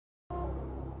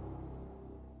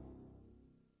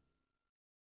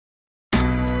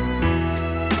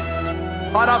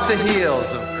Hot off the heels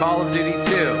of Call of Duty 2,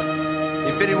 the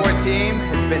Infinity Ward team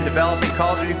has been developing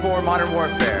Call of Duty 4 Modern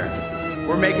Warfare.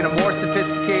 We're making a more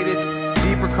sophisticated,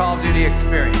 deeper Call of Duty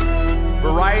experience.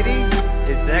 Variety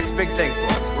is the next big thing for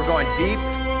us. We're going deep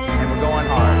and we're going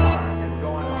hard.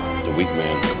 The weak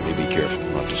man may be careful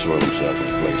not to soil himself when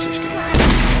he plays this game.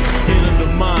 In the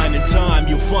mind and time,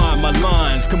 you'll find my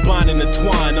lines combine and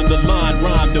entwine, underline,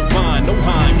 rhyme divine. No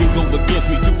Heim, you go against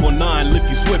me. 249, lift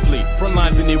you swiftly. Front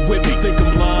lines in it with me. Think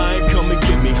I'm lying? Come and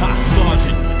get me. Hot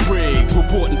Sergeant Briggs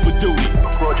reporting for duty.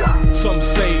 Roger. Some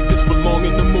say this belong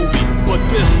in the movie, but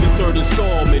this the third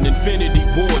installment. Infinity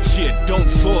Ward shit. Don't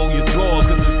soil your drawers,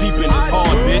 cause it's deep in his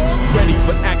hard, bitch. Ready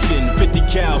for action. 50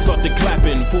 cal, start the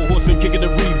clapping. 4 horsemen kicking the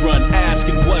rerun,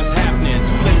 asking what's happening.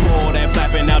 Too late for all that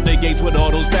flapping. Out they gates with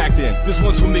all those backed in. This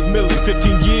one's from McMillan.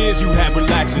 15 years you have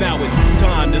relaxed. Now it's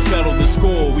time to settle the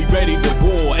score. We ready to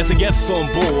war. As a guest on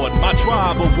board, my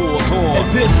tribe of war tour.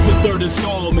 And this the third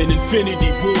installment.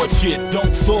 Infinity Ward shit.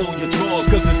 Don't soil your drawers,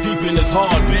 cause it's deep in his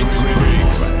hard, bitch.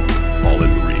 Marines. All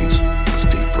in Marines.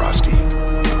 Stay frosty.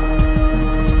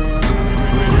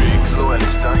 Briggs. Hello,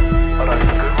 Alistair. Are they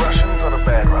the good Russians or the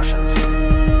bad Russians?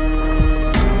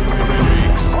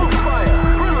 Briggs. On fire!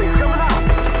 Friendly's coming out!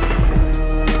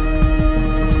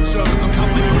 So, we've got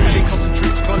company with helicopter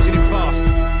troops closing in fast.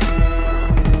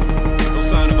 No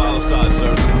sign of our side,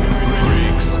 sir.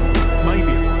 Briggs.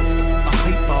 Maybe a wife. I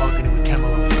hate bargaining with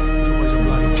Camelot. It's always a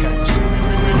bloody catch.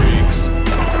 Briggs.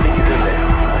 He's in there.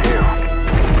 I hear him.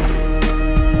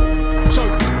 So,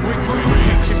 we're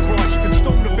Briggs in price. You can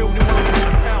storm the building with a minute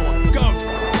of power. Go!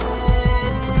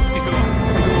 Nicola,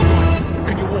 are you alright?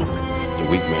 Can you walk? The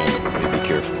weak man may be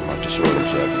careful not to soil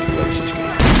himself when he plays this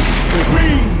game.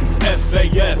 Marines,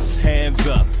 SAS, hands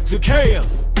up. Zakhaev,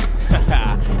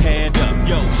 hand up.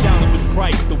 Yo, shout out to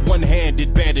Price, the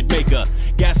one-handed bandit maker.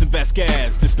 Gas and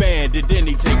Vasquez, disbanded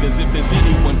any takers. If there's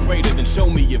anyone greater, then show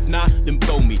me. If not, then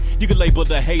blow me. You can label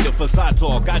the hater for side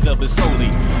talk, I dub it solely.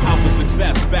 Out for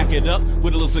success, back it up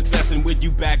with a little success. And when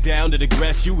you back down to the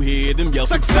grass, you hear them yell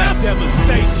success.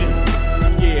 Devastation.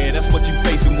 Yeah, that's what you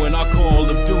facing when I call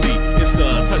of duty. It's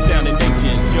the touchdown in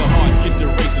nations. Your heart get to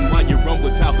racing while you run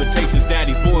with palpitations.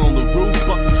 Daddy's boy on the roof,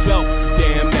 fuck himself,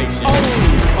 damnation.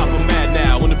 Oh, Papa mad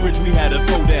now. On the bridge we had a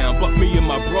throwdown. Buck me and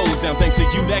my bros down. Thanks to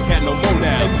you, that cat no more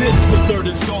now. And this the third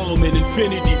installment.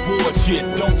 Infinity Ward shit.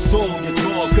 Don't soil your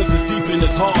drawers, cause it's deep in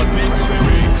his hard, bitch.